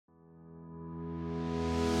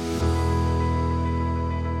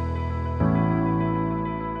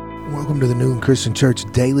Welcome to the Newland Christian Church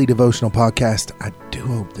Daily Devotional Podcast. I do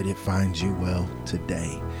hope that it finds you well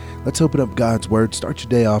today. Let's open up God's Word. Start your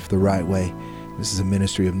day off the right way. This is a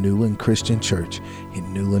ministry of Newland Christian Church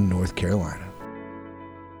in Newland, North Carolina.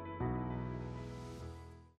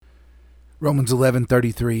 Romans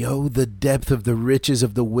 11:33. Oh, the depth of the riches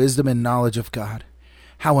of the wisdom and knowledge of God.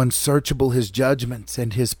 How unsearchable his judgments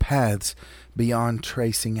and his paths beyond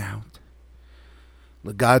tracing out.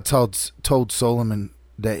 God told Solomon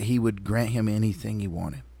that he would grant him anything he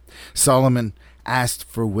wanted. Solomon asked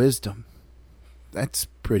for wisdom. That's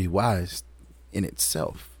pretty wise in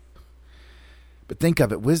itself. But think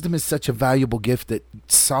of it. Wisdom is such a valuable gift that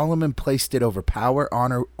Solomon placed it over power,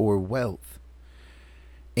 honor, or wealth.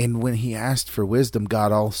 And when he asked for wisdom,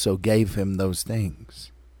 God also gave him those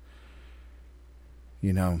things.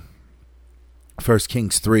 You know, 1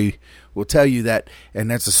 Kings 3 will tell you that,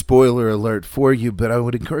 and that's a spoiler alert for you, but I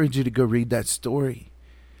would encourage you to go read that story.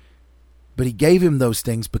 But he gave him those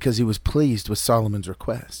things because he was pleased with Solomon's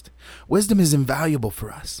request. Wisdom is invaluable for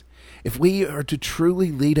us. If we are to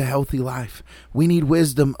truly lead a healthy life, we need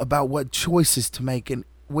wisdom about what choices to make and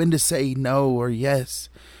when to say no or yes.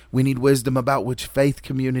 We need wisdom about which faith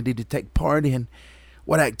community to take part in,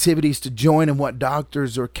 what activities to join, and what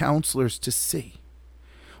doctors or counselors to see.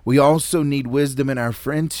 We also need wisdom in our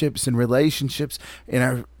friendships and relationships, in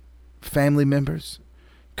our family members,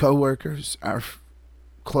 co-workers, our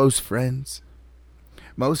close friends.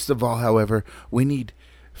 Most of all, however, we need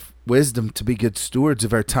wisdom to be good stewards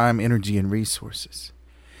of our time, energy, and resources.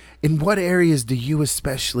 In what areas do you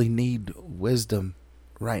especially need wisdom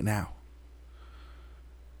right now?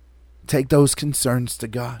 Take those concerns to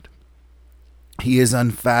God. He has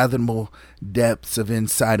unfathomable depths of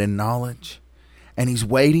insight and knowledge, and he's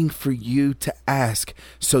waiting for you to ask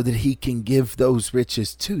so that he can give those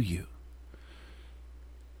riches to you.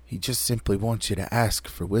 He just simply wants you to ask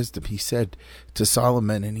for wisdom. He said to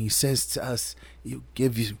Solomon, and he says to us, he'll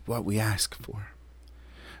give you what we ask for.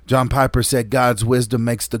 John Piper said, God's wisdom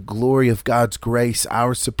makes the glory of God's grace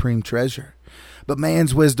our supreme treasure. But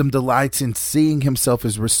man's wisdom delights in seeing himself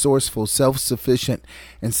as resourceful, self-sufficient,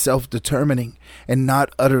 and self-determining, and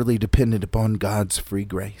not utterly dependent upon God's free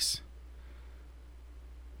grace.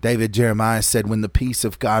 David Jeremiah said, when the peace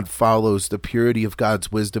of God follows the purity of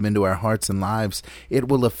God's wisdom into our hearts and lives, it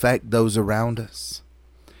will affect those around us.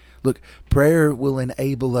 Look, prayer will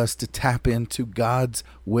enable us to tap into God's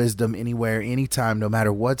wisdom anywhere, anytime, no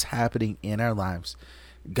matter what's happening in our lives.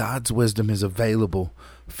 God's wisdom is available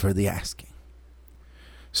for the asking.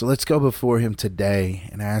 So let's go before him today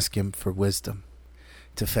and ask him for wisdom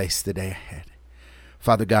to face the day ahead.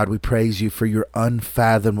 Father God, we praise you for your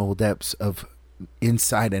unfathomable depths of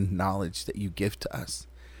insight and knowledge that you give to us.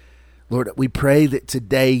 Lord, we pray that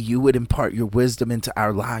today you would impart your wisdom into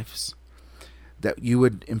our lives, that you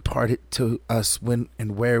would impart it to us when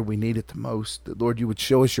and where we need it the most, that, Lord, you would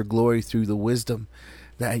show us your glory through the wisdom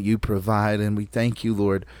that you provide. And we thank you,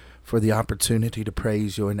 Lord, for the opportunity to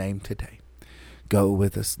praise your name today. Go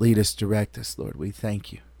with us, lead us, direct us, Lord. We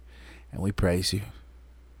thank you and we praise you.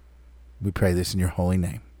 We pray this in your holy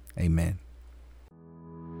name. Amen.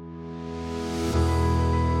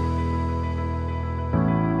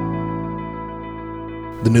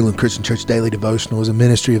 The Newland Christian Church Daily Devotional is a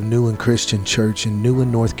ministry of Newland Christian Church in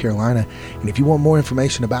Newland, North Carolina. And if you want more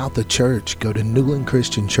information about the church, go to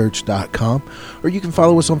newlandchristianchurch.com, or you can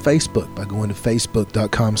follow us on Facebook by going to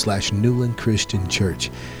facebook.com/Newland Christian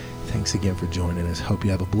Church. Thanks again for joining us. Hope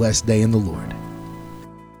you have a blessed day in the Lord.